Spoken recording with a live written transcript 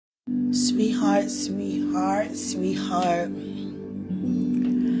Sweetheart, sweetheart, sweetheart.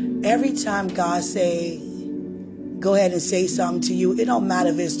 Every time God say, go ahead and say something to you, it don't matter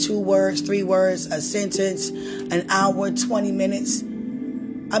if it's 2 words, 3 words, a sentence, an hour, 20 minutes.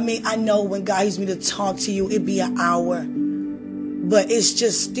 I mean, I know when God used me to talk to you, it'd be an hour. But it's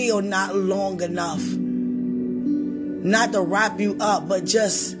just still not long enough. Not to wrap you up, but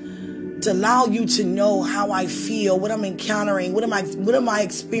just to allow you to know how I feel, what I'm encountering, what am I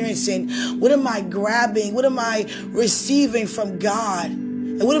experiencing, what am I grabbing, what am I receiving from God,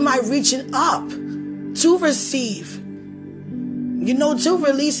 and what am I reaching up to receive, to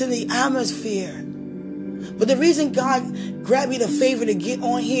release in the atmosphere. But the reason God grabbed me the favor to get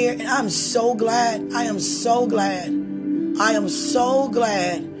on here, and I'm so glad, I am so glad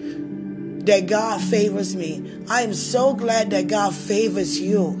that God favors me. I am so glad that God favors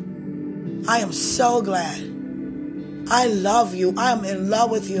you. I am so glad. I love you. I am in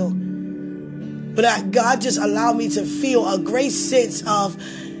love with you. But God just allowed me to feel a great sense of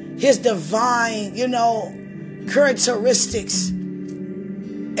His divine, characteristics.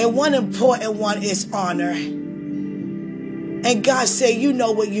 And one important one is honor. And God said, you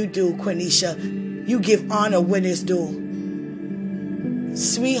know what you do, Quenisha. You give honor when it's due.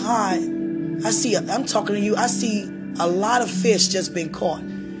 Sweetheart, I'm talking to you. I see a lot of fish just been caught.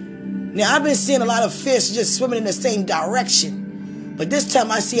 Now, I've been seeing a lot of fish just swimming in the same direction. But this time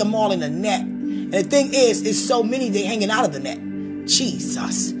I see them all in the net. And the thing is, it's so many, they hanging out of the net.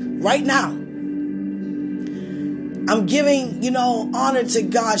 Jesus. Right now, I'm giving, honor to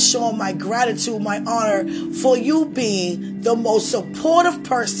God, showing my gratitude, my honor for you being the most supportive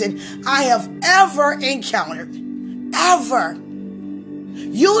person I have ever encountered. Ever.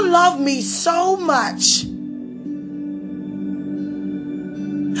 You love me so much.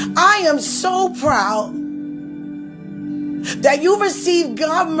 I am so proud that you received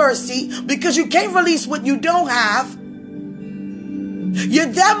God's mercy because you can't release what you don't have. You're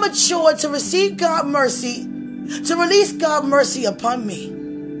that mature to receive God's mercy, to release God's mercy upon me.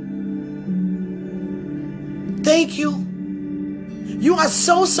 Thank you. You are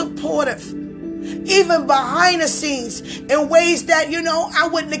so supportive, even behind the scenes, in ways that, I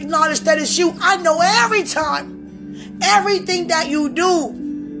wouldn't acknowledge that it's you. I know every time, everything that you do,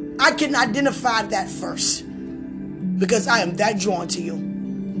 I can identify that first because I am that drawn to you.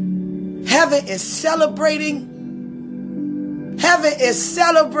 Heaven is celebrating. Heaven is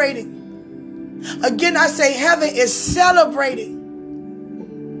celebrating. Again, I say heaven is celebrating.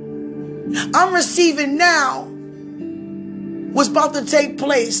 I'm receiving now what's about to take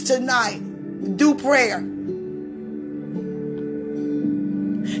place tonight. Do prayer.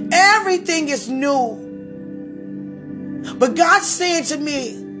 Everything is new. But God's saying to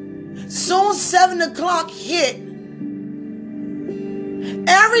me, soon 7 o'clock hit.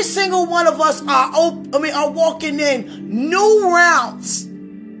 Every single one of us are walking in new rounds.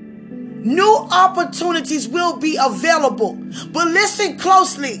 New opportunities will be available. But listen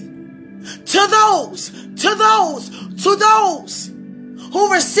closely. To those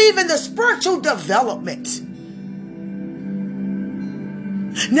who receive in the spiritual development.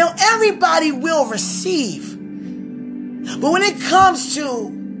 Now everybody will receive. But when it comes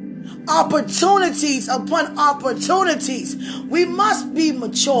to opportunities upon opportunities, we must be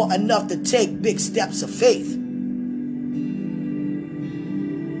mature enough to take big steps of faith.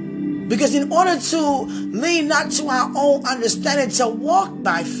 Because in order to lean not to our own understanding, to walk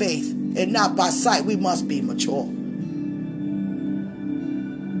by faith and not by sight, we must be mature.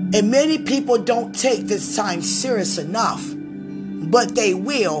 And many people don't take this time serious enough, but they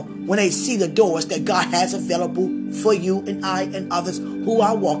will when they see the doors that God has available for you and I and others who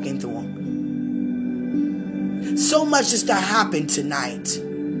are walking through them. So much is to happen tonight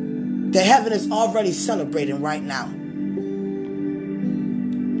that heaven is already celebrating right now.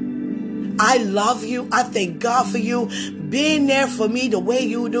 I love you. I thank God for you being there for me the way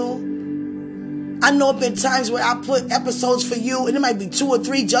you do. I know there have been times where I put episodes for you, and it might be 2 or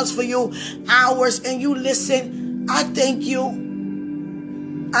 3 just for you, hours, and you listen. I thank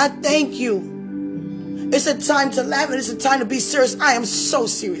you. I thank you. It's a time to laugh and it's a time to be serious. I am so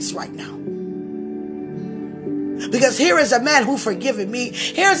serious right now. Because here is a man who forgiven me.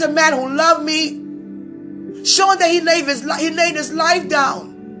 Here is a man who loved me. Showing that he laid his life down.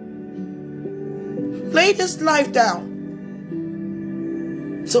 Laid his life down.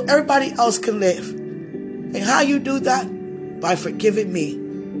 So everybody else can live. And how you do that? By forgiving me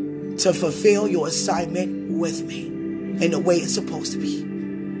to fulfill your assignment with me in the way it's supposed to be.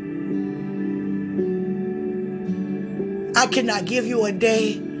 I cannot give you a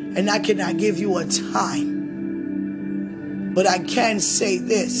day and I cannot give you a time. But I can say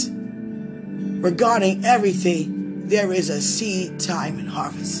this. regarding everything, there is a seed time and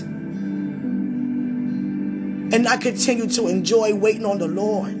harvest. And I continue to enjoy waiting on the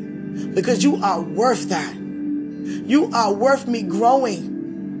Lord, because you are worth that. You are worth me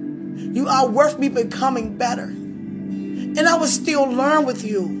growing. You are worth me becoming better. And I will still learn with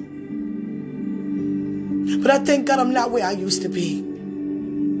you. But I thank God I'm not where I used to be.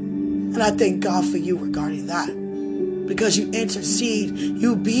 And I thank God for you regarding that. Because you intercede,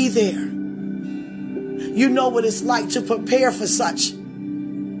 you be there. You know what it's like to prepare for such.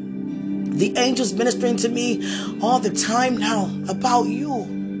 The angels ministering to me all the time now about you.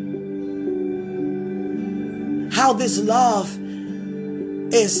 How this love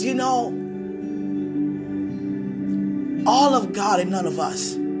is, all of God and none of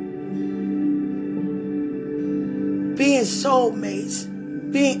us. Being soulmates,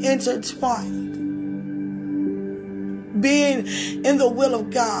 being intertwined, being in the will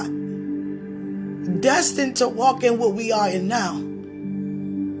of God, destined to walk in what we are in now.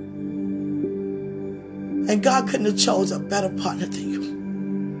 And God couldn't have chose a better partner than you.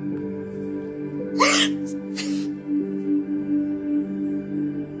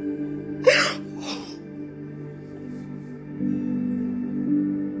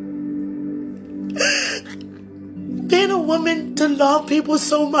 Being a woman to love people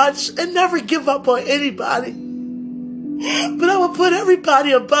so much and never give up on anybody. But I will put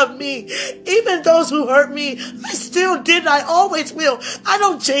everybody above me. Even those who hurt me, I still did. I always will. I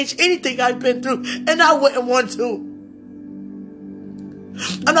don't change anything I've been through, and I wouldn't want to.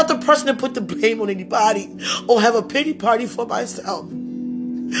 I'm not the person to put the blame on anybody or have a pity party for myself.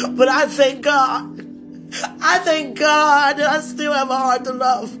 But I thank God. I thank God that I still have a heart to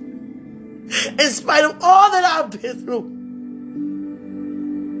love. In spite of all that I've been through.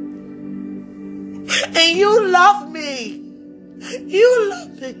 And you love me. You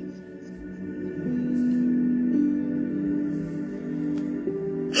love me.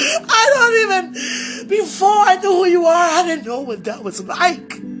 Before I knew who you are, I didn't know what that was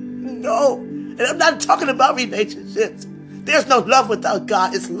like. No. And I'm not talking about relationships. There's no love without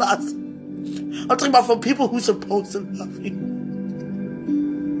God. It's lust. I'm talking about for people who's supposed to love you.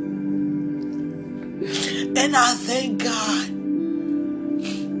 And I thank God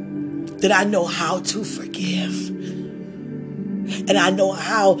that I know how to forgive. And I know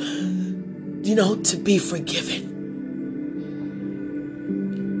how, to be forgiven.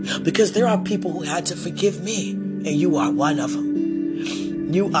 Because there are people who had to forgive me. And you are one of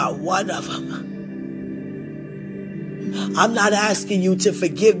them. You are one of them. I'm not asking you to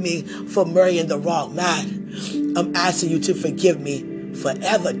forgive me for marrying the wrong man. I'm asking you to forgive me for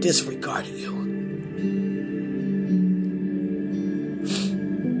ever disregarding you.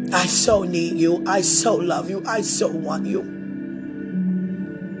 I so need you. I so love you. I so want you.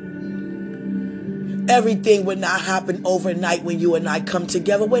 Everything would not happen overnight when you and I come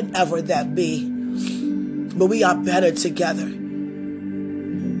together, whenever that be. But we are better together.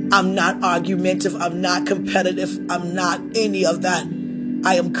 I'm not argumentative. I'm not competitive. I'm not any of that.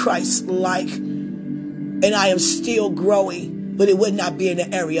 I am Christ-like. And I am still growing. But it would not be in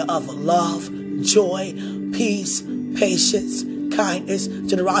the area of love, joy, peace, patience, kindness,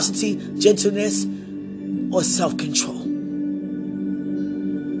 generosity, gentleness, or self-control.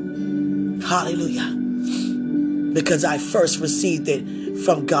 Hallelujah. Because I first received it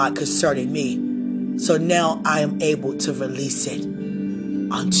from God concerning me. So now I am able to release it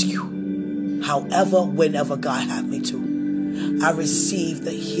unto you. However, whenever God had me to. I received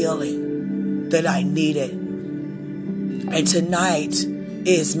the healing that I needed. And tonight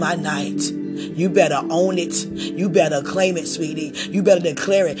is my night. You better own it. You better claim it, sweetie. You better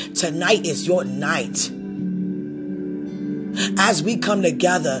declare it. Tonight is your night. As we come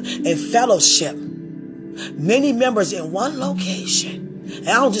together in fellowship, many members in one location. And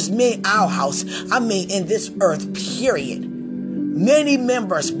I don't just mean our house. I mean in this earth, period. Many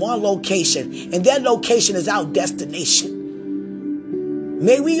members, one location. And that location is our destination.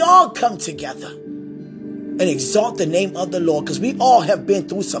 May we all come together and exalt the name of the Lord. Because we all have been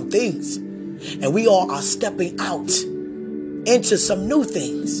through some things. And we all are stepping out into some new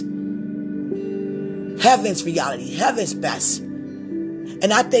things. Heaven's reality. Heaven's best.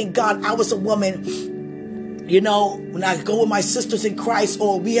 And I thank God I was a woman, when I go with my sisters in Christ,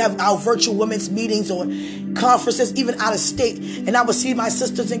 or we have our virtual women's meetings or conferences, even out of state, and I would see my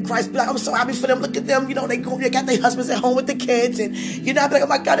sisters in Christ, be like, I'm so happy for them. Look at them, they got their husbands at home with the kids, and I'd be like, oh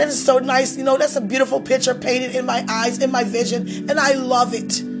my God, that is so nice. That's a beautiful picture painted in my eyes, in my vision, and I love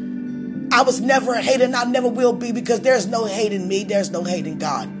it. I was never a hater, and I never will be, because there's no hate in me. There's no hate in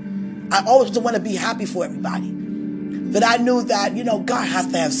God. I always want to be happy for everybody. But I knew that, God has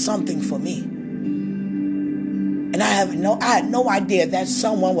to have something for me. And I had no idea that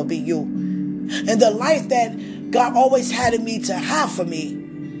someone would be you. And the life that God always had in me to have for me,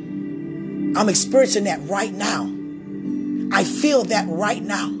 I'm experiencing that right now. I feel that right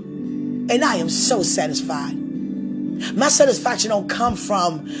now. And I am so satisfied. My satisfaction don't come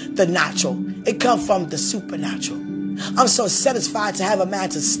from the natural. It comes from the supernatural. I'm so satisfied to have a man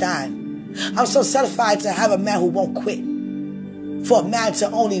to stand. I'm so satisfied to have a man who won't quit. For a man to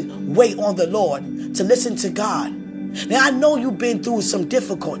only wait on the Lord, to listen to God. Now, I know you've been through some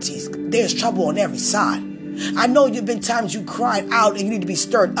difficulties. There's trouble on every side. I know you've been times you cried out and you need to be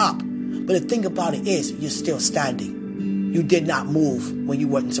stirred up. But the thing about it is, you're still standing. You did not move when you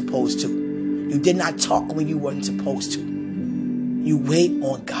weren't supposed to. You did not talk when you weren't supposed to. You wait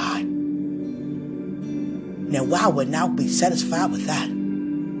on God. Now, why would not be satisfied with that?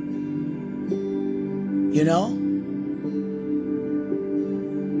 You know?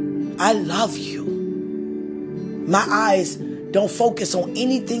 I love you. My eyes don't focus on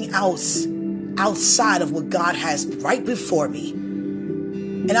anything else outside of what God has right before me.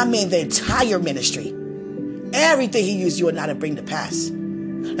 And I mean the entire ministry. Everything he used you and I to bring to pass.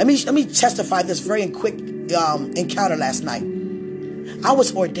 Let me testify this very quick encounter last night. I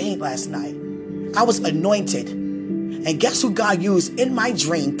was ordained last night. I was anointed. And guess who God used in my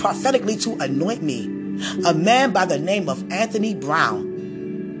dream prophetically to anoint me? A man by the name of Anthony Brown.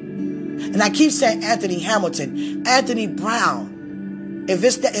 And I keep saying Anthony Hamilton, Anthony Brown. If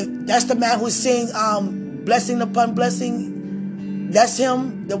that's the man who's saying blessing upon blessing, that's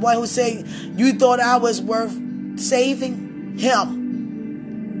him. The one who's saying, you thought I was worth saving?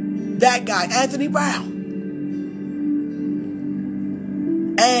 Him. That guy, Anthony Brown.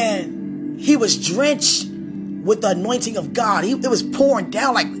 And he was drenched with the anointing of God. It was pouring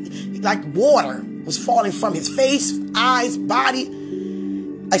down like water. It was falling from his face, eyes, body.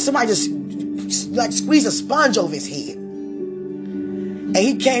 Like somebody just squeezed a sponge over his head. And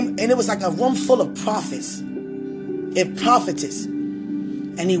he came, and it was like a room full of prophets and prophetess.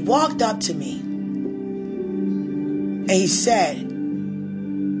 And he walked up to me. And he said,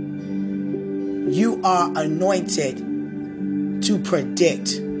 you are anointed to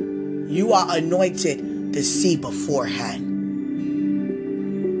predict. You are anointed to see beforehand.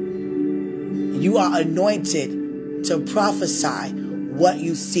 You are anointed to prophesy what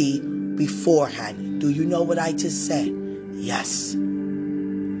you see beforehand. Do you know what I just said? Yes.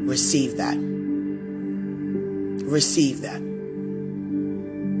 Receive that. Receive that.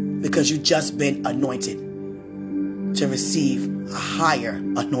 Because you've just been anointed to receive a higher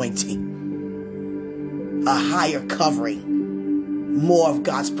anointing, a higher covering, more of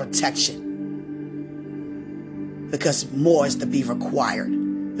God's protection. Because more is to be required,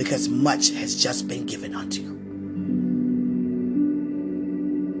 because much has just been given unto you.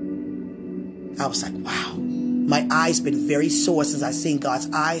 I was like, wow. My eyes been very sore since I seen God's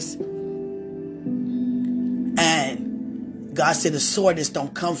eyes. And God said the soreness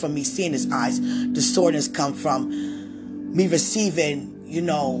don't come from me seeing his eyes. The soreness come from me receiving,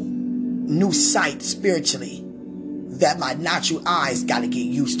 new sight spiritually that my natural eyes got to get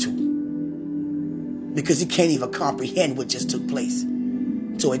used to. Because he can't even comprehend what just took place.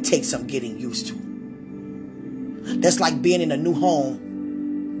 So it takes some getting used to. That's like being in a new home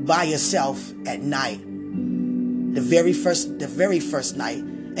by yourself at night. The very first night.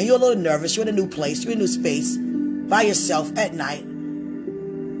 And you're a little nervous. You're in a new place. You're in a new space. By yourself at night.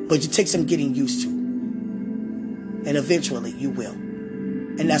 But you take some getting used to. And eventually you will.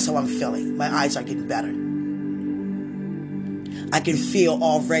 And that's how I'm feeling. My eyes are getting better. I can feel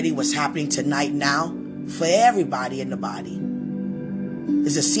already what's happening tonight now for everybody in the body.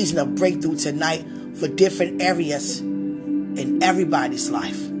 There's a season of breakthrough tonight for different areas in everybody's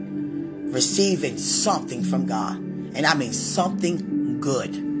life. Receiving something from God. And I mean something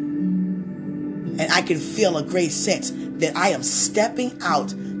good. And I can feel a great sense that I am stepping out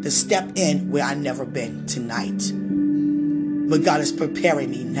to step in where I've never been tonight. But God is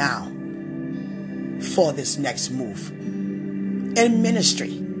preparing me now for this next move. In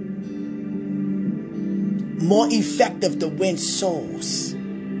ministry. More effective to win souls.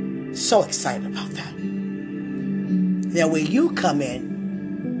 So excited about that. Now when you come in,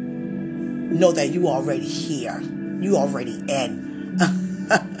 know that you already here. You already in.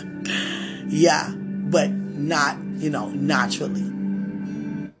 Yeah, but not, naturally.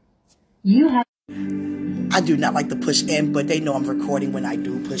 I do not like to push in, but they know I'm recording when I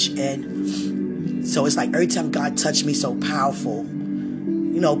do push in. So it's like every time God touched me so powerfully,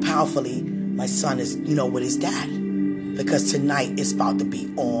 my son is, with his dad. Because tonight it's about to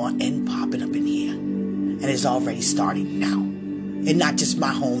be on and popping up in here. And it's already starting now. And not just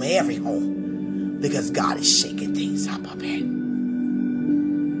my home, every home. because God is shaking things up a bit.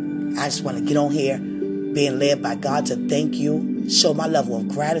 I just want to get on here, being led by God, to thank you, show my level of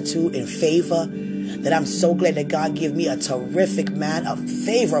gratitude and favor, that I'm so glad that God gave me a terrific man, a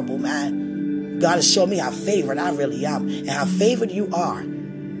favorable man. God has shown me how favored I really am and how favored you are.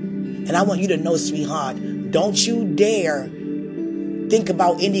 And I want you to know, sweetheart, don't you dare think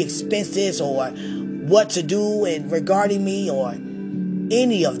about any expenses or what to do and regarding me or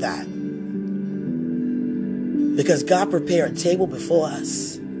any of that. Because God prepared a table before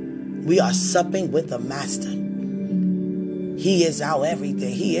us. We are supping with the Master. He is our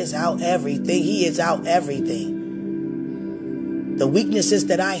everything. He is our everything. He is our everything. The weaknesses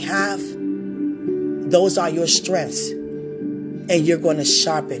that I have, those are your strengths. And you're going to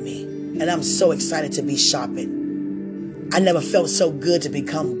sharpen me. And I'm so excited to be sharpened. I never felt so good to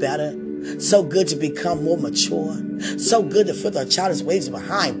become better. So good to become more mature. So good to put the childish ways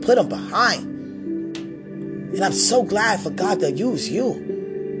behind. Put them behind. And I'm so glad for God to use you.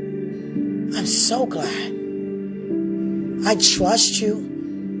 I'm so glad. I trust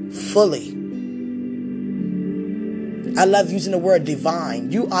you fully. I love using the word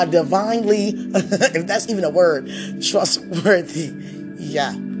divine. You are divinely, if that's even a word, trustworthy.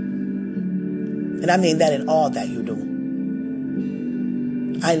 Yeah. And I mean that in all that you do.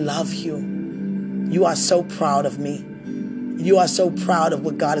 I love you. You are so proud of me. You are so proud of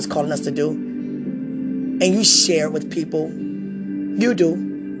what God is calling us to do. And you share it with people. You do.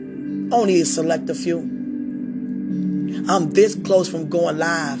 Only a select a few. I'm this close from going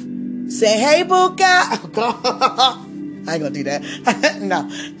live. Saying, hey, Buka. Oh, God. I ain't gonna do that. No.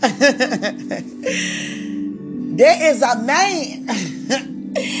 There is a man.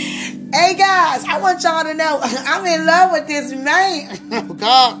 Hey, guys, I want y'all to know I'm in love with this man. Oh,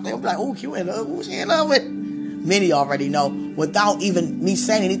 God. They'll be like, oh, you in love? Who she in love with? Many already know without even me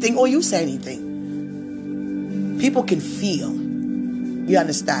saying anything or you saying anything. People can feel. You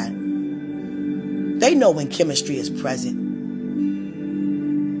understand? They know when chemistry is present.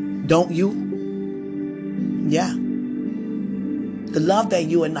 Don't you? Yeah. The love that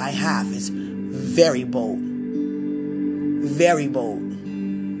you and I have is very bold. Very bold.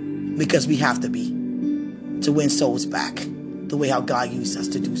 Because we have to be. To win souls back. The way how God used us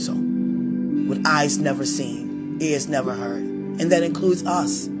to do so. With eyes never seen. Ears never heard. And that includes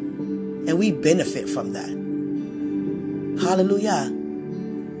us. And we benefit from that. Hallelujah.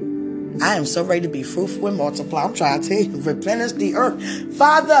 I am so ready to be fruitful and multiply. I'm trying to tell you, replenish the earth.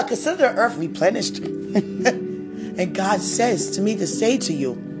 Father, consider the earth replenished. And God says to me to say to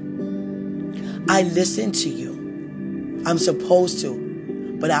you, I listen to you. I'm supposed to.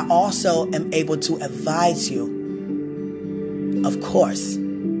 But I also am able to advise you. Of course. I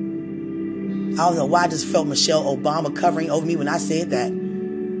don't know why I just felt Michelle Obama covering over me when I said that.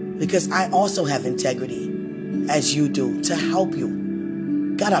 Because I also have integrity, as you do, to help you.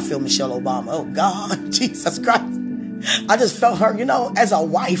 God, I feel Michelle Obama. Oh, God, Jesus Christ. I just felt her, as a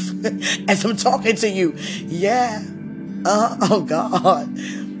wife, as I'm talking to you. Yeah. Oh, God.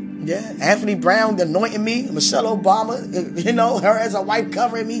 Yeah. Anthony Brown anointing me. Michelle Obama, her as a wife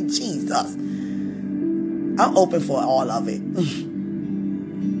covering me. Jesus. I'm open for all of it.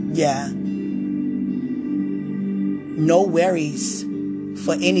 Yeah. No worries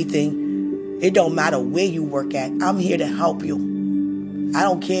for anything. It don't matter where you work at. I'm here to help you. I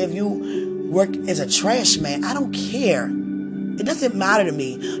don't care if you work as a trash man. I don't care. It doesn't matter to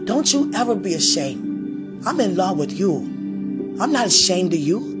me. Don't you ever be ashamed. I'm in love with you. I'm not ashamed of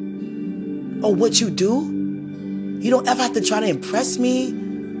you or what you do. You don't ever have to try to impress me.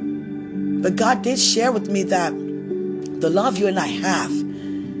 But God did share with me that the love you and I have,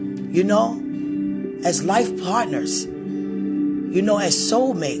 as life partners, as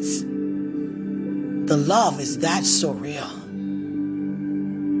soulmates, the love is that surreal.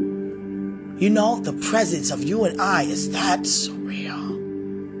 The presence of you and I is that surreal.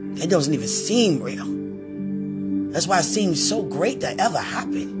 It doesn't even seem real. That's why it seems so great that ever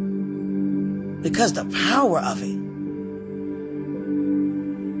happened. Because the power of it.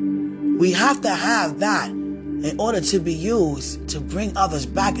 We have to have that in order to be used to bring others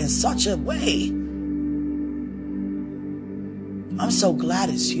back in such a way. I'm so glad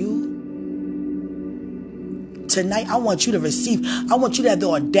it's you. Tonight, I want you to receive. I want you to have the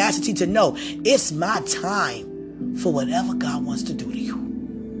audacity to know it's my time for whatever God wants to do to you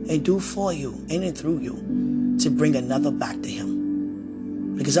and do for you and through you to bring another back to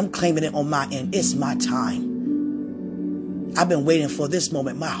Him. Because I'm claiming it on my end. It's my time. I've been waiting for this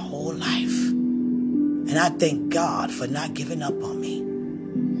moment my whole life. And I thank God for not giving up on me.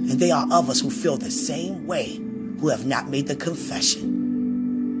 And there are others who feel the same way, who have not made the confession.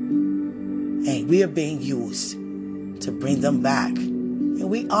 And we are being used to bring them back. And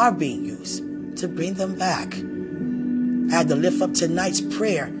we are being used to bring them back. I had to lift up tonight's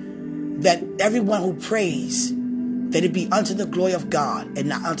prayer that everyone who prays, that it be unto the glory of God and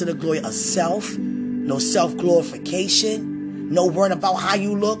not unto the glory of self. No self-glorification. No worrying about how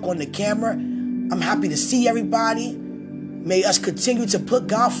you look on the camera. I'm happy to see everybody. May us continue to put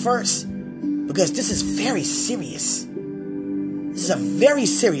God first, because this is very serious. This is a very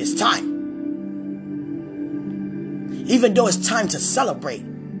serious time. Even though it's time to celebrate,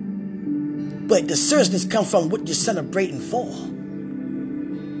 but the seriousness comes from what you're celebrating for.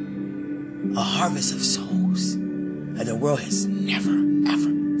 A harvest of souls that the world has never,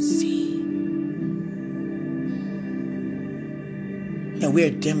 ever seen. And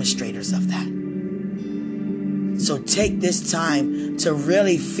we're demonstrators of that. So take this time to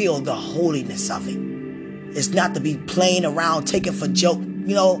really feel the holiness of it. It's not to be playing around, taking for joke,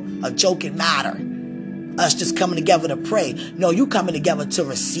 a joking matter. Us just coming together to pray. No, you coming together to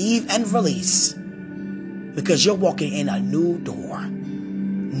receive and release. Because you're walking in a new door.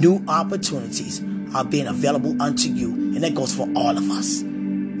 New opportunities are being available unto you. And that goes for all of us,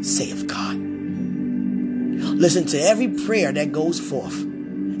 saith God. Listen to every prayer that goes forth.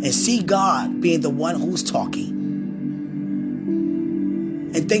 And see God being the one who's talking.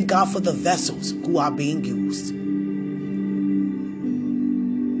 And thank God for the vessels who are being used.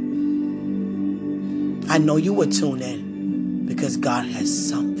 I know you will tune in because God has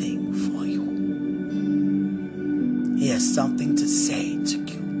something for you. He has something to say to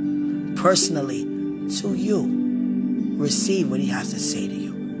you. Personally, to you. Receive what he has to say to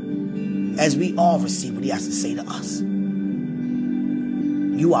you. As we all receive what he has to say to us.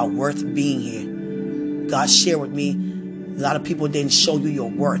 You are worth being here. God shared with me, a lot of people didn't show you your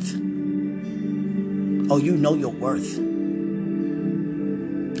worth. Oh, you know your worth.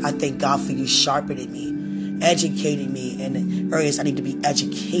 I thank God for you sharpening me, educating me in the areas I need to be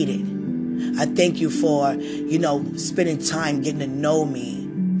educated. I thank you for, spending time getting to know me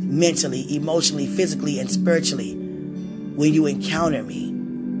mentally, emotionally, physically, and spiritually when you encounter me.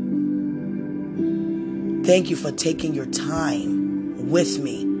 Thank you for taking your time with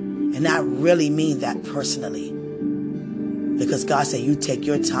me. And I really mean that personally. Because God said, you take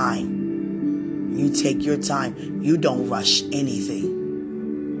your time. You take your time. You don't rush anything.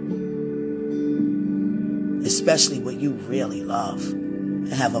 Especially what you really love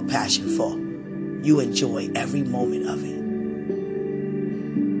and have a passion for. You enjoy every moment of it.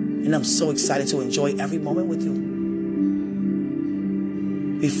 And I'm so excited to enjoy every moment with you.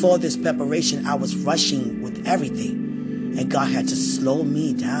 Before this preparation, I was rushing with everything. And God had to slow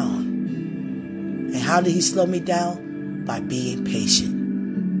me down. And how did he slow me down? By being patient.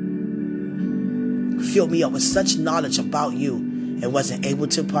 Filled me up with such knowledge about you and wasn't able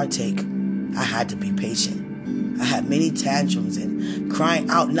to partake. I had to be patient. I had many tantrums and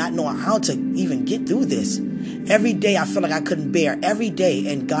crying out, not knowing how to even get through this. Every day I felt like I couldn't bear. Every day,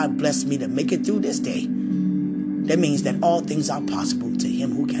 and God blessed me to make it through this day. That means that all things are possible to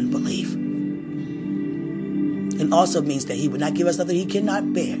him who can believe. And also means that he would not give us nothing he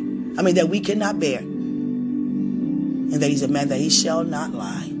cannot bear. That we cannot bear. And that he's a man that he shall not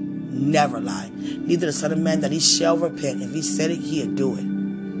lie. Never lie. Neither the son of man that he shall repent. If he said it, he'll do it.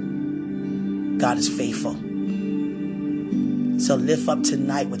 God is faithful. So lift up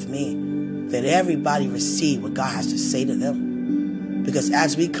tonight with me. That everybody receive what God has to say to them. Because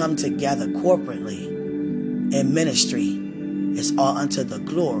as we come together corporately in ministry, it's all unto the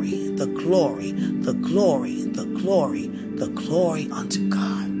glory, the glory, the glory, the glory, the glory unto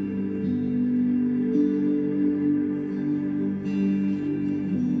God.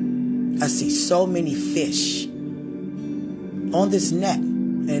 I see so many fish on this net,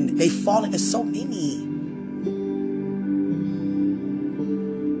 and they falling. There's so many.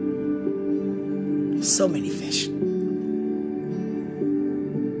 So many fish.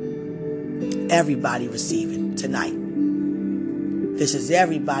 Everybody receiving tonight. This is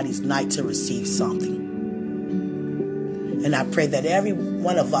everybody's night to receive something. And I pray that every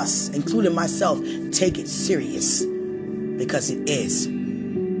one of us, including myself, take it serious. Because it is.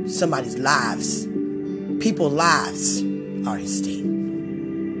 Somebody's lives, people's lives are at stake.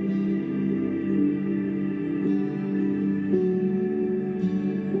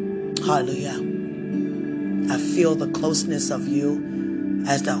 Hallelujah. I feel the closeness of you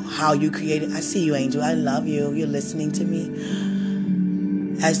as to how you created. I see you, Angel. I love you. You're listening to me.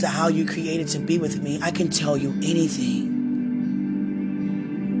 As to how you created to be with me, I can tell you anything.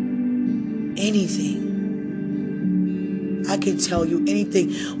 Anything. I can tell you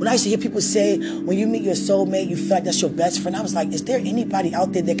anything. When I used to hear people say, when you meet your soulmate, you feel like that's your best friend. I was like, is there anybody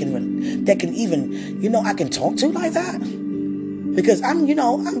out there that can even, I can talk to like that? Because I'm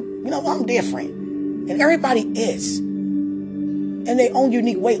different. And everybody is. In their own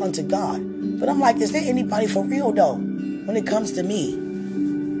unique way unto God. But I'm like, is there anybody for real though? When it comes to me.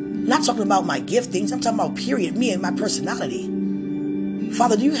 I'm not talking about my giftings. I'm talking about period, me and my personality.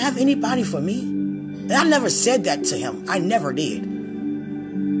 Father, do you have anybody for me? And I never said that to him. I never did.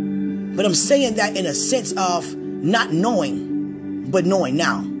 But I'm saying that in a sense of not knowing, but knowing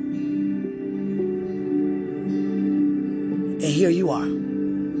now. And here you are.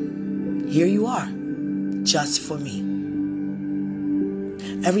 Here you are. Just for me.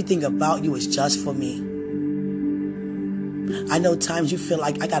 Everything about you is just for me. I know times you feel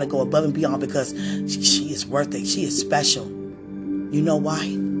like I got to go above and beyond because she is worth it. She is special. You know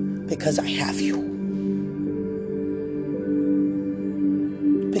why? Because I have you.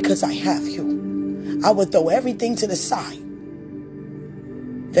 Because I have you. I would throw everything to the side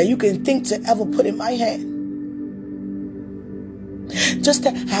that you can think to ever put in my hand. Just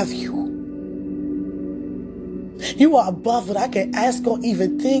to have you. You are above what I can ask or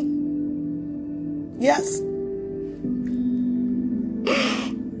even think. Yes.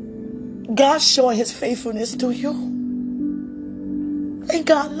 God's showing his faithfulness to you. And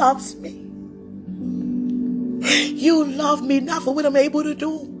God loves me. You love me not for what I'm able to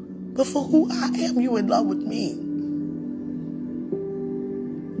do, but for who I am. You in love with me.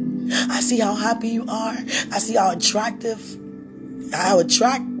 I see how happy you are. I see how attractive I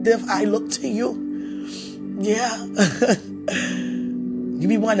look to you. Yeah. You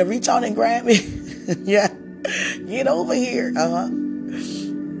be wanting to reach out and grab me? Yeah. Get over here.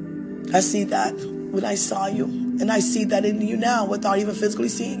 I see that when I saw you. And I see that in you now without even physically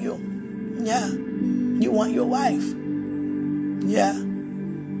seeing you. Yeah. You want your wife. Yeah.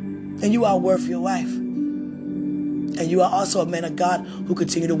 And you are worth your wife. And you are also a man of God who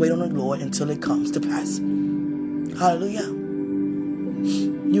continue to wait on the Lord until it comes to pass. Hallelujah.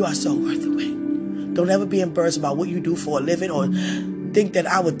 You are so worth the wait. Don't ever be embarrassed about what you do for a living or think that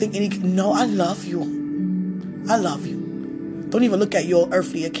I would think any. No, I love you. I love you. Don't even look at your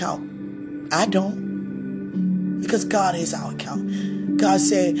earthly account. I don't. Because God is our account. God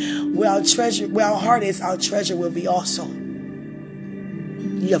said, where our heart is, our treasure will be also.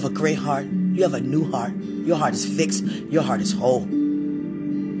 You have a great heart. You have a new heart. Your heart is fixed. Your heart is whole.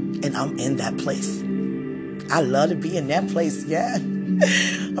 And I'm in that place. I love to be in that place. Yeah.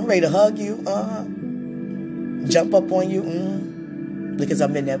 I'm ready to hug you. Jump up on you. Because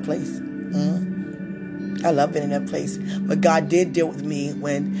I'm in that place. I love being in that place. But God did deal with me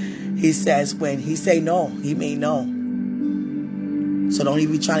when he say no, he mean no. So don't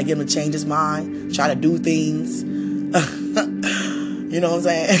even be trying to get him to change his mind. Try to do things. You know what I'm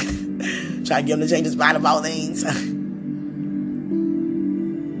saying? Try to get him to change his mind about things.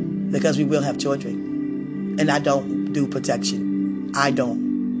 Because we will have children. And I don't do protection. I don't.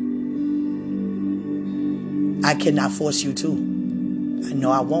 I cannot force you to.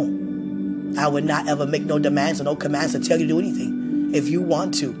 No, I won't. I would not ever make no demands or no commands to tell you to do anything. If you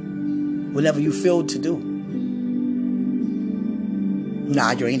want to, whatever you feel to do.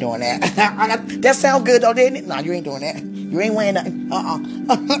 Nah, you ain't doing that. That sound good though, didn't it? Nah, you ain't doing that. You ain't wearing nothing.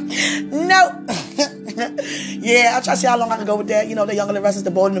 No. Yeah, I'll try to see how long I can go with that. You know, the younger the rest is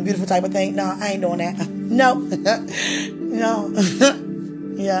the bold and the beautiful type of thing. No, I ain't doing that. No. No.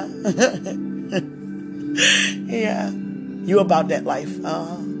 Yeah. Yeah. You about that life.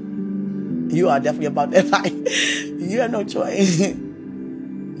 You are definitely about that life. You have no choice.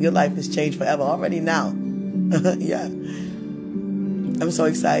 Your life has changed forever already now. Yeah. I'm so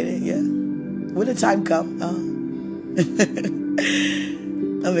excited. Yeah. When the time come,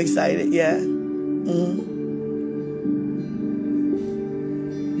 I'm excited. Yeah.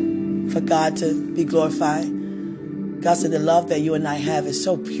 For God to be glorified. God said the love that you and I have is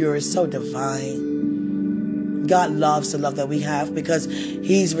so pure, it's so divine. God loves the love that we have because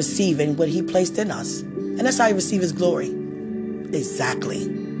he's receiving what he placed in us. And that's how he receives his glory. Exactly.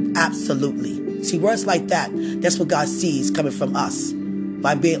 Absolutely. See, words like that, that's what God sees coming from us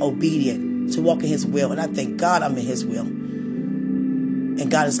by being obedient to walk in his will. And I thank God I'm in his will. And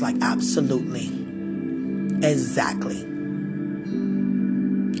God is like, absolutely. Exactly.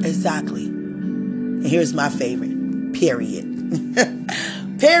 Exactly. And here's my favorite. Period.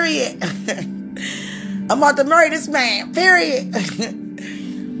 Period. I'm about to marry this man. Period.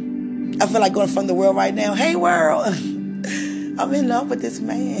 I feel like going from the world right now. Hey, world. I'm in love with this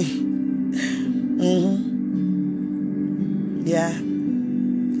man. Yeah.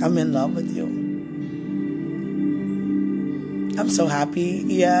 I'm in love with you. I'm so happy,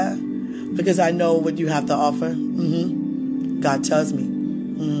 yeah, because I know what you have to offer. God tells me.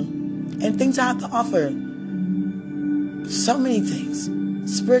 And things I have to offer. So many things.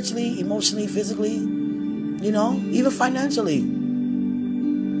 Spiritually, emotionally, physically, even financially.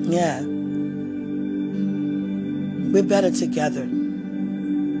 Yeah. We're better together.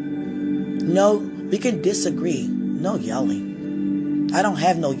 No, we can disagree. No yelling. I don't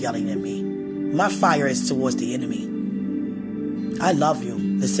have no yelling in me. My fire is towards the enemy. I love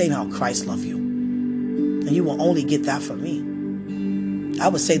you the same how Christ loved you. And you will only get that from me. I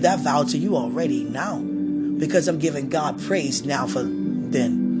would say that vow to you already now, because I'm giving God praise now for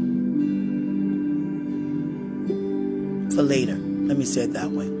then. For later. Let me say it that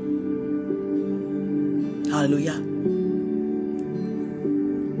way. Hallelujah.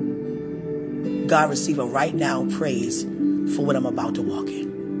 God, receive a right now praise for what I'm about to walk in.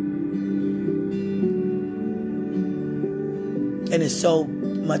 And it's so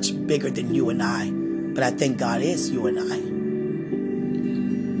much bigger than you and I. But I think God is you and I.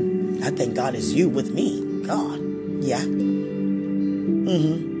 I think God is you with me. God. Yeah. We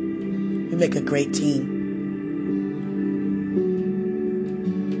make a great team.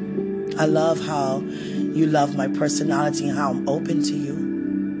 I love how you love my personality and how I'm open to you.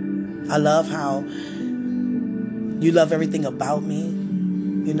 I love how you love everything about me.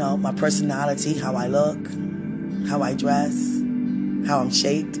 My personality, how I look, how I dress, how I'm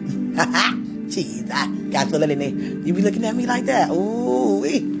shaped. Jeez, got to let in there. You be looking at me like that. Ooh,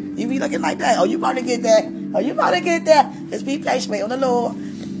 you be looking like that. Oh, you about to get there. Oh, you about to get there. Just be patient, wait on the Lord.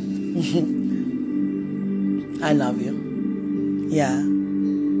 I love you. Yeah.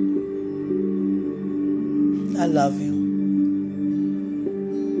 I love you.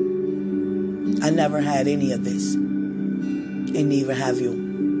 I never had any of this. And neither have you.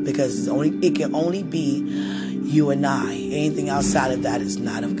 Because it can only be you and I. Anything outside of that is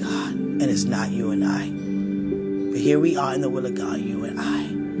not of God. And it's not you and I. But here we are in the will of God, you and I,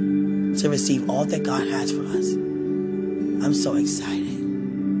 to receive all that God has for us. I'm so excited.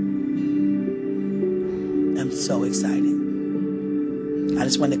 I'm so excited. I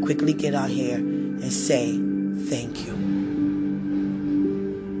just want to quickly get out here and say thank you.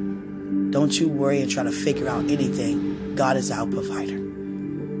 Don't you worry and try to figure out anything. God is our provider.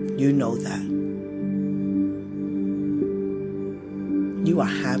 You know that. You are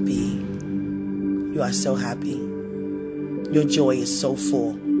happy. You are so happy. Your joy is so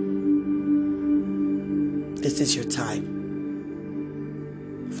full. This is your time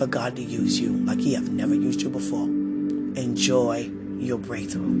for God to use you like He have never used you before. Enjoy your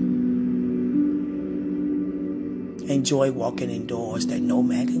breakthrough. Enjoy walking in doors that no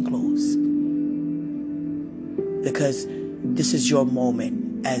man can close. Because this is your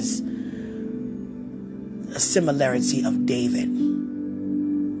moment as a similarity of David.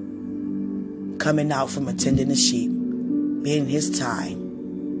 Coming out from attending the sheep, being his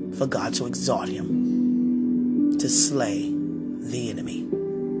time for God to exalt him to slay the enemy.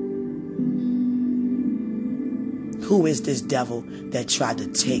 Who is this devil that tried to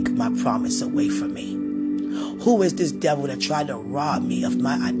take my promise away from me? Who is this devil that tried to rob me of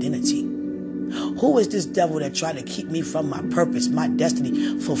my identity? Who is this devil that tried to keep me from my purpose, my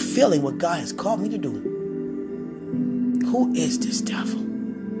destiny, fulfilling what God has called me to do? Who is this devil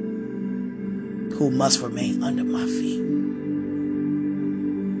who must remain under my feet?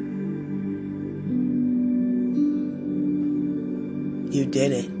 You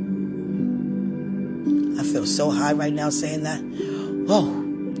did it. I feel so high right now saying that. Whoa,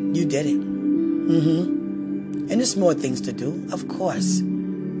 you did it. And there's more things to do, of course.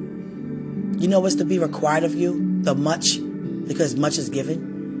 You know what's to be required of you? The much, because much is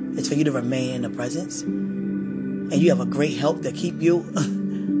given. It's for you to remain in the presence. And you have a great help to keep you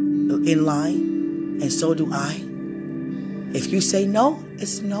in line. And so do I. If you say no,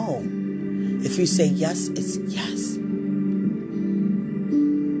 it's no. If you say yes, it's yes.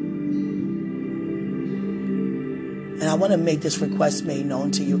 And I want to make this request made known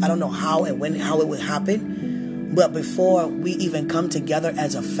to you. I don't know how and when, how it would happen. But before we even come together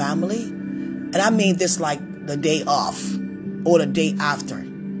as a family, and I mean this like the day off or the day after.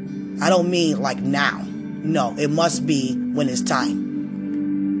 I don't mean like now. No, it must be when it's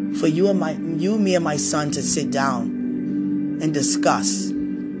time. For you, me and my son to sit down and discuss,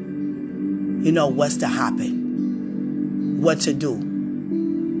 what's to happen, what to do.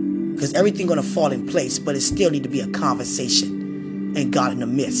 Because everything's going to fall in place, but it still need to be a conversation and God in the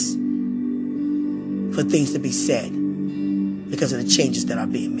midst for things to be said because of the changes that are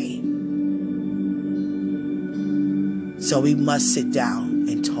being made. So we must sit down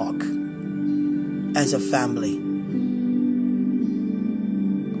and talk as a family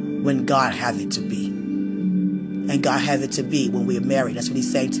when God have it to be. And God have it to be when we're married. That's what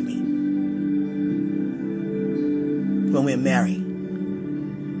he's saying to me. When we're married.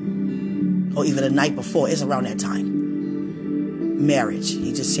 Or even the night before. It's around that time. Marriage.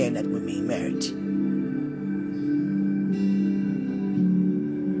 He's just sharing that with me. Marriage.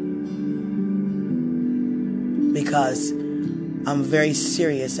 Because I'm very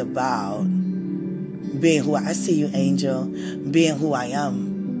serious about being who I see you, Angel. Being who I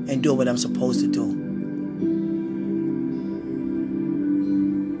am and doing what I'm supposed to do.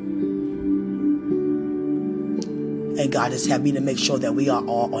 And God has had me to make sure that we are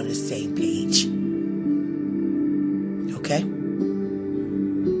all on the same page. Okay?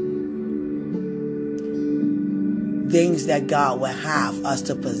 Things that God will have us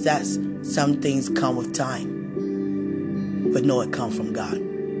to possess, some things come with time. But no, it comes from God.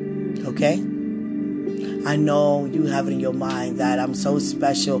 Okay? I know you have it in your mind that I'm so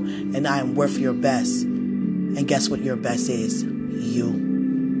special and I am worth your best. And guess what your best is? You.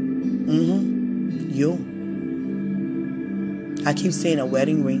 You. I keep saying a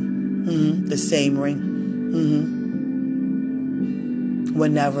wedding ring. The same ring.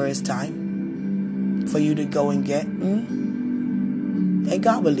 Whenever it's time for you to go and get. And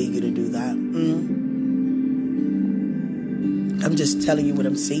God will lead you to do that. I'm just telling you what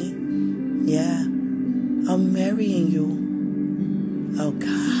I'm seeing. Yeah. I'm marrying you. Oh,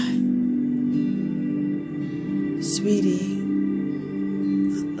 God. Sweetie.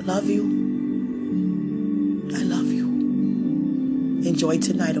 I love you. I love you. Enjoy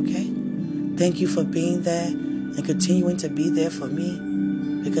tonight, okay? Thank you for being there and continuing to be there for me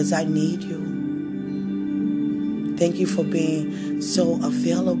because I need you. Thank you for being so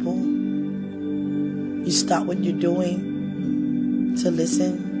available. You stop what you're doing to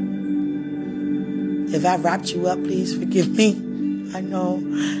listen. If I wrapped you up, please forgive me. I know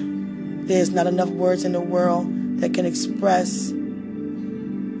there's not enough words in the world that can express,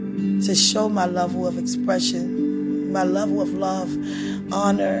 to show my level of expression, my level of love,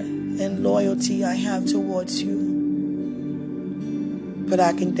 honor, and loyalty I have towards you. But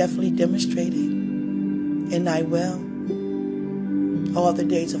I can definitely demonstrate it, and I will, all the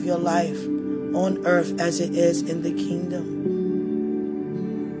days of your life on earth as it is in the kingdom.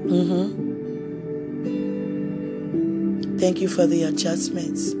 Thank you for the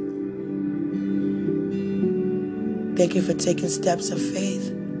adjustments. Thank you for taking steps of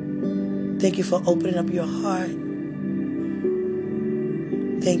faith. Thank you for opening up your heart.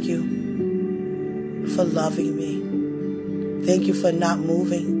 Thank you for loving me. Thank you for not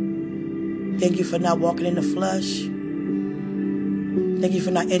moving. Thank you for not walking in the flesh. Thank you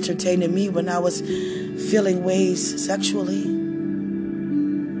for not entertaining me when I was feeling ways sexually.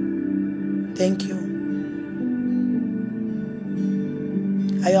 Thank you.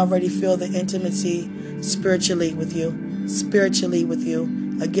 I already feel the intimacy spiritually with you. Spiritually with you.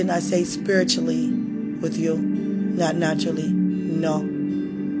 Again, I say spiritually with you. Not naturally. No.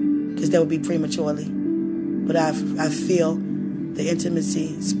 Because that would be prematurely. But I feel the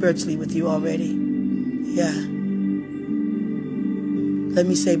intimacy spiritually with you already. Yeah. Let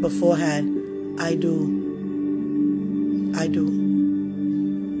me say beforehand, I do. I do.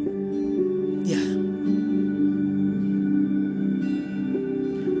 Yeah.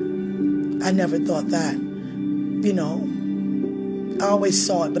 I never thought that, I always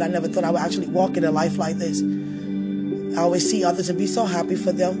saw it, but I never thought I would actually walk in a life like this. I always see others and be so happy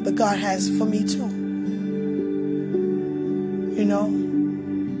for them, but God has for me too.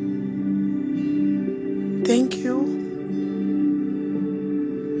 Thank you.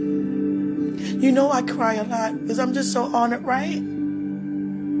 I cry a lot because I'm just so honored, right?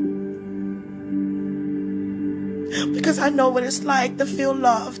 Because I know what it's like to feel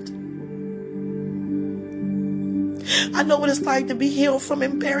loved. I know what it's like to be healed from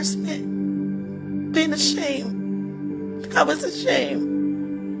embarrassment, being ashamed. I was ashamed.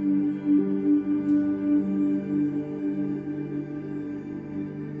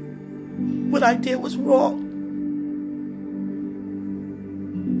 What I did was wrong.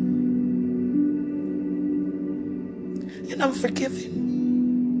 And I'm forgiven.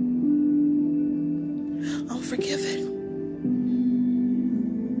 I'm forgiven.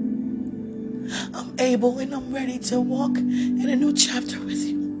 I'm able and I'm ready to walk in a new chapter with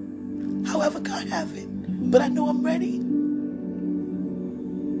you. However God have it. But I know I'm ready.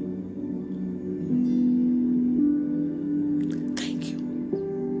 Thank you.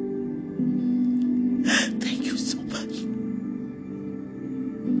 Thank you so much.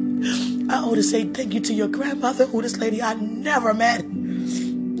 I ought to say thank you to your grandmother, who this lady I never met.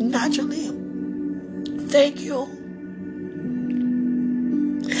 Naturally. Thank you.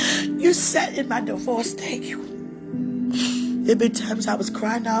 you sat in my divorce. Thank you. There been times I was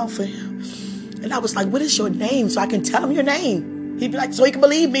crying out for him. And I was like, what is your name? So I can tell him your name. He'd be like, so he can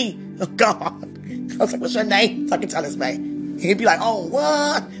believe me. Oh, God. I was like, what's your name? So I can tell his name. He'd be like, oh,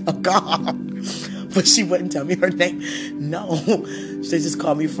 what? Oh, God. But she wouldn't tell me her name. No. She just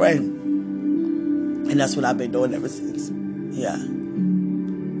called me friend. And that's what I've been doing ever since. Yeah.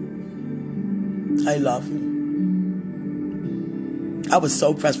 I love you. I was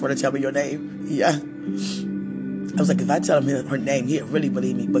so pressed for her to tell me your name. Yeah. I was like, if I tell him her name, he'll really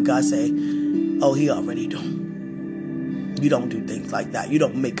believe me. But God say, oh, he already do. You don't do things like that. You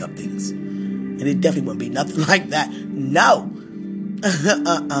don't make up things. And it definitely wouldn't be nothing like that. No.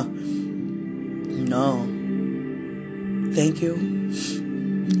 No. Thank you.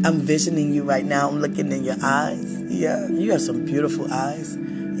 I'm visioning you right now. I'm looking in your eyes. Yeah. You have some beautiful eyes.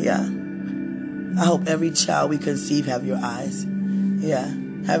 Yeah. I hope every child we conceive have your eyes. Yeah.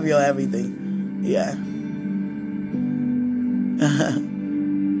 Have your everything. Yeah.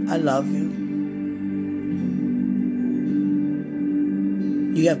 I love you.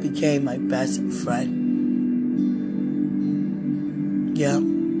 You have become my best friend. Yeah.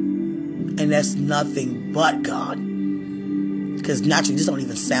 And that's nothing but God. Because naturally, this don't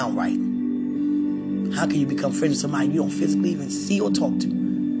even sound right. How can you become friends with somebody you don't physically even see or talk to?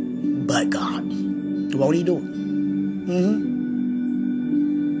 But God. Won't he do it?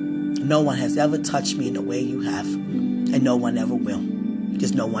 No one has ever touched me in the way you have. And no one ever will.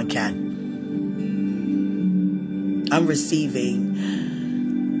 Because no one can. I'm receiving,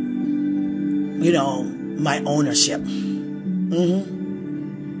 my ownership.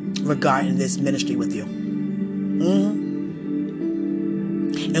 Regarding this ministry with you.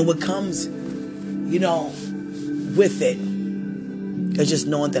 And what comes, with it is just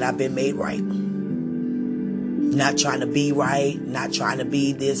knowing that I've been made right. Not trying to be right. Not trying to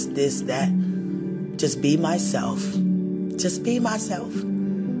be this, that. Just be myself. Just be myself.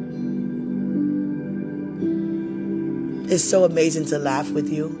 It's so amazing to laugh with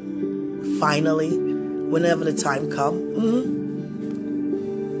you. Finally, whenever the time comes.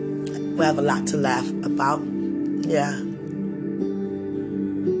 We have a lot to laugh about. Yeah.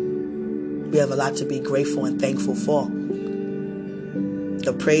 We have a lot to be grateful and thankful for.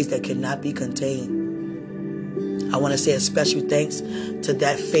 The praise that cannot be contained. I want to say a special thanks to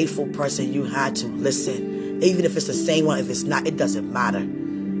that faithful person you had to listen. Even if it's the same one, if it's not, it doesn't matter.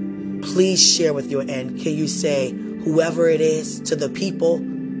 Please share with your end. Can you say, whoever it is, to the people,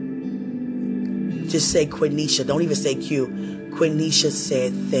 just say Quenisha. Don't even say Q. Quenisha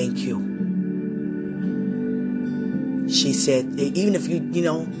said thank you. She said, even if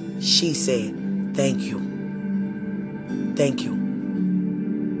she said thank you. Thank you.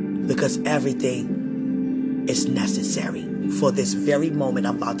 Because everything is necessary for this very moment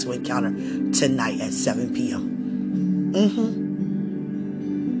I'm about to encounter tonight at 7 p.m.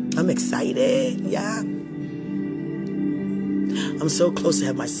 I'm excited. Yeah. I'm so close to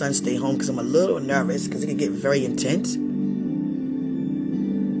have my son stay home because I'm a little nervous because it can get very intense.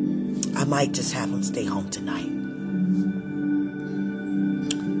 I might just have him stay home tonight.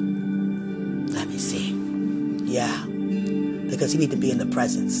 Let me see. Yeah. Because he needs to be in the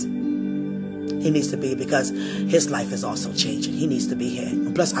presence. He needs to be, because his life is also changing. He needs to be here.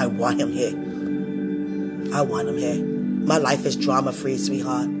 And plus, I want him here. I want him here. My life is drama-free,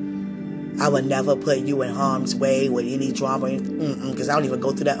 sweetheart. I would never put you in harm's way with any drama. Because I don't even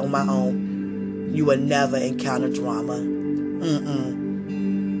go through that on my own. You would never encounter drama.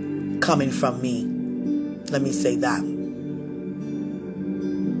 Coming from me. Let me say that.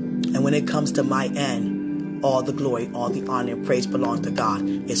 And when it comes to my end, all the glory, all the honor and praise belongs to God.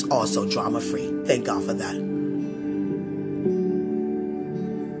 It's also drama-free. Thank God for that.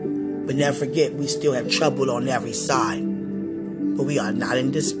 But never forget, we still have trouble on every side. But we are not in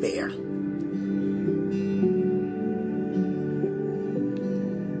despair.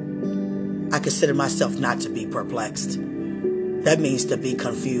 I consider myself not to be perplexed. That means to be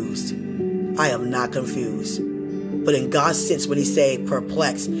confused. I am not confused. But in God's sense, when he say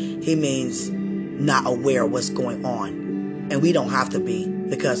perplexed, he means not aware of what's going on. And we don't have to be,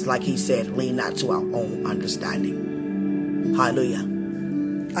 because like he said, lean not to our own understanding. Hallelujah.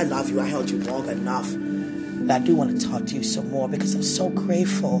 I love you. I held you long enough. But I do want to talk to you some more because I'm so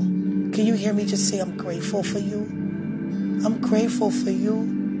grateful. Can you hear me just say I'm grateful for you? I'm grateful for you.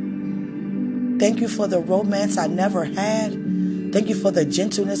 Thank you for the romance I never had. Thank you for the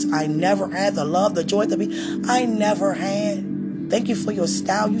gentleness I never had. The love, the joy, the peace I never had. Thank you for your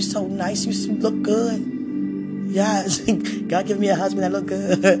style. You're so nice. You look good. Yes. God give me a husband that look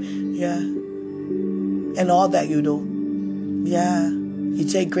good. Yeah. And all that you do. Yeah. You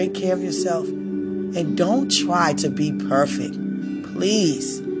take great care of yourself. And don't try to be perfect.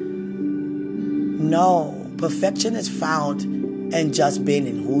 Please. No. Perfection is found in just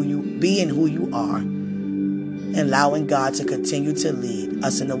being who you are. And allowing God to continue to lead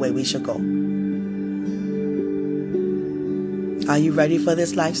us in the way we should go. Are you ready for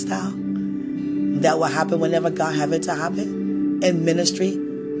this lifestyle? That will happen whenever God have it to happen. In ministry,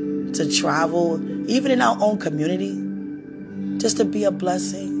 to travel, even in our own community, just to be a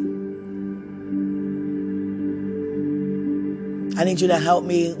blessing. I need you to help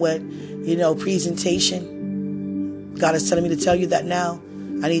me with, presentation. God is telling me to tell you that now.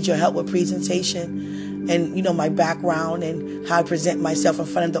 I need your help with presentation and, my background and how I present myself in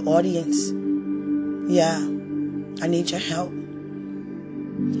front of the audience. Yeah, I need your help.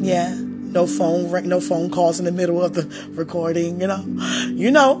 Yeah, no phone calls in the middle of the recording,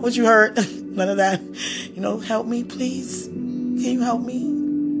 You know what you heard. None of that. Help me, please. Can you help me?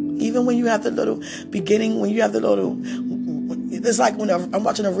 Even when you have the little beginning, when you have the little... It's like when I'm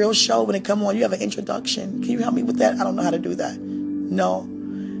watching a real show, when it come on, you have an introduction. Can you help me with that? I don't know how to do that. No.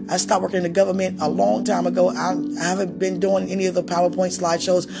 I stopped working in the government a long time ago. I haven't been doing any of the PowerPoint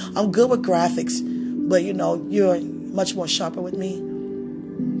slideshows. I'm good with graphics, but you're much more sharper with me.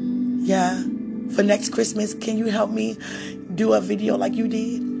 Yeah. For next Christmas, can you help me do a video like you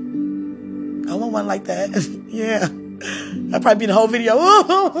did? I want one like that. Yeah. That'll probably be the whole video.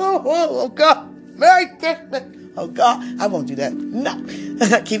 Oh God. Merry Christmas. Oh God, I won't do that. No.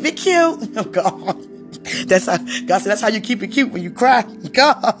 Keep it cute. Oh God. God said that's how you keep it cute, when you cry.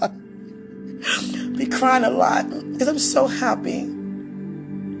 God. Be crying a lot because I'm so happy.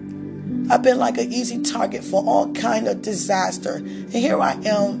 I've been like an easy target for all kind of disaster. And here I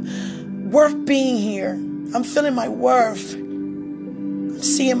am, worth being here. I'm feeling my worth. I'm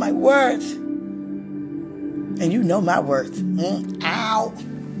seeing my worth. And you know my worth. Ow.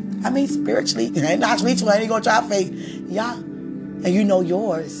 I mean, spiritually, and not spiritually, I ain't gonna try faith. Yeah. And you know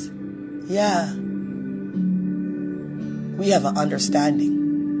yours. Yeah. We have an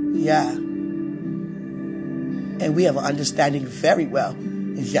understanding. Yeah. And we have an understanding very well.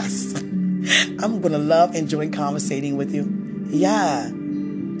 Yes. I'm gonna love enjoying conversating with you. Yeah.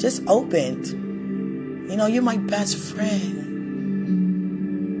 Just opened. You're my best friend.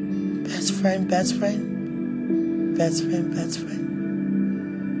 Best friend, best friend. Best friend, best friend.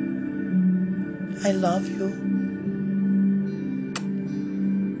 I love you.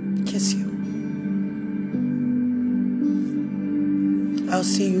 Kiss you. I'll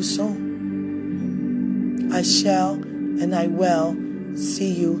see you soon. I shall and I will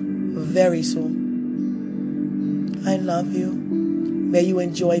see you very soon. I love you. May you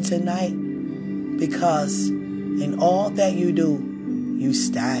enjoy tonight, because in all that you do, you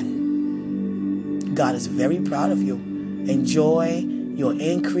stand. God is very proud of you. Enjoy your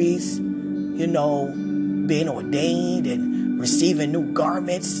increase. Being ordained and receiving new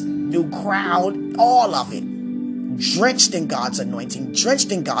garments, new crown, all of it. Drenched in God's anointing,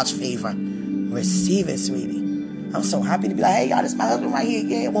 drenched in God's favor. Receive it, sweetie. I'm so happy to be like, hey, y'all, this is my husband right here.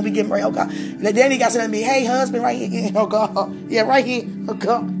 Yeah, won't be getting married. Oh, God. And then he got to me, hey, husband right here. Yeah, oh, God. Yeah, right here. Oh,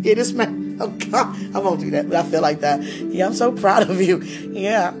 God. Yeah, this man. Oh, God. I won't do that, but I feel like that. Yeah, I'm so proud of you.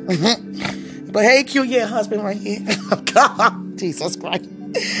 Yeah. But hey, cute, yeah, husband right here. Oh, God. Jesus Christ.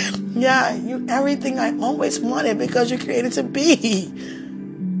 Yeah, you everything I always wanted, because you're created to be.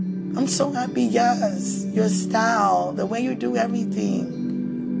 I'm so happy, yes. Your style, the way you do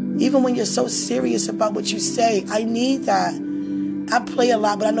everything. Even when you're so serious about what you say, I need that. I play a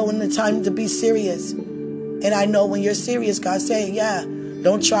lot, but I know when the time to be serious. And I know when you're serious, God's saying, yeah,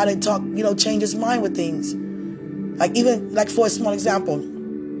 don't try to talk, change his mind with things. Like for a small example,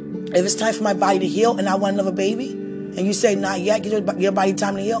 if it's time for my body to heal and I want another baby, and you say, not yet, give your body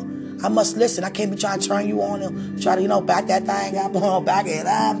time to heal, I must listen. I can't be trying to turn you on and try to, back that thing up, back it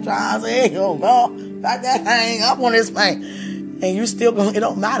up, trying to say, oh, God, back that thing up on this thing. And you still going, it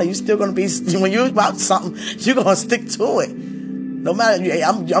don't matter. You still going to be, when you're about something, you're going to stick to it. No matter,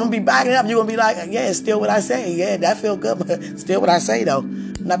 I'm going to be backing up. You're going to be like, yeah, it's still what I say. Yeah, that feel good, but still what I say, though.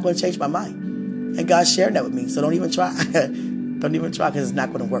 I'm not going to change my mind. And God shared that with me. So don't even try. Don't even try, because it's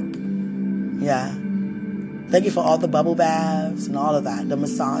not going to work. Yeah. Thank you for all the bubble baths and all of that, the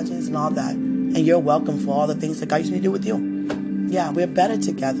massages and all that. And you're welcome for all the things that God used me to do with you. Yeah, we're better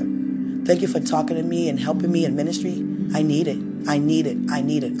together. Thank you for talking to me and helping me in ministry. I need it. I need it. I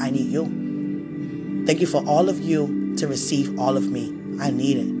need it. I need you. Thank you for all of you to receive all of me. I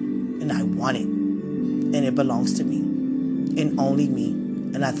need it. And I want it. And it belongs to me. And only me.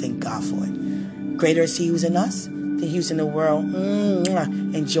 And I thank God for it. Greater is he who's in us than he who's in the world.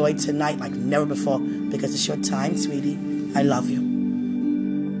 Enjoy tonight like never before, because it's your time, sweetie. I love you.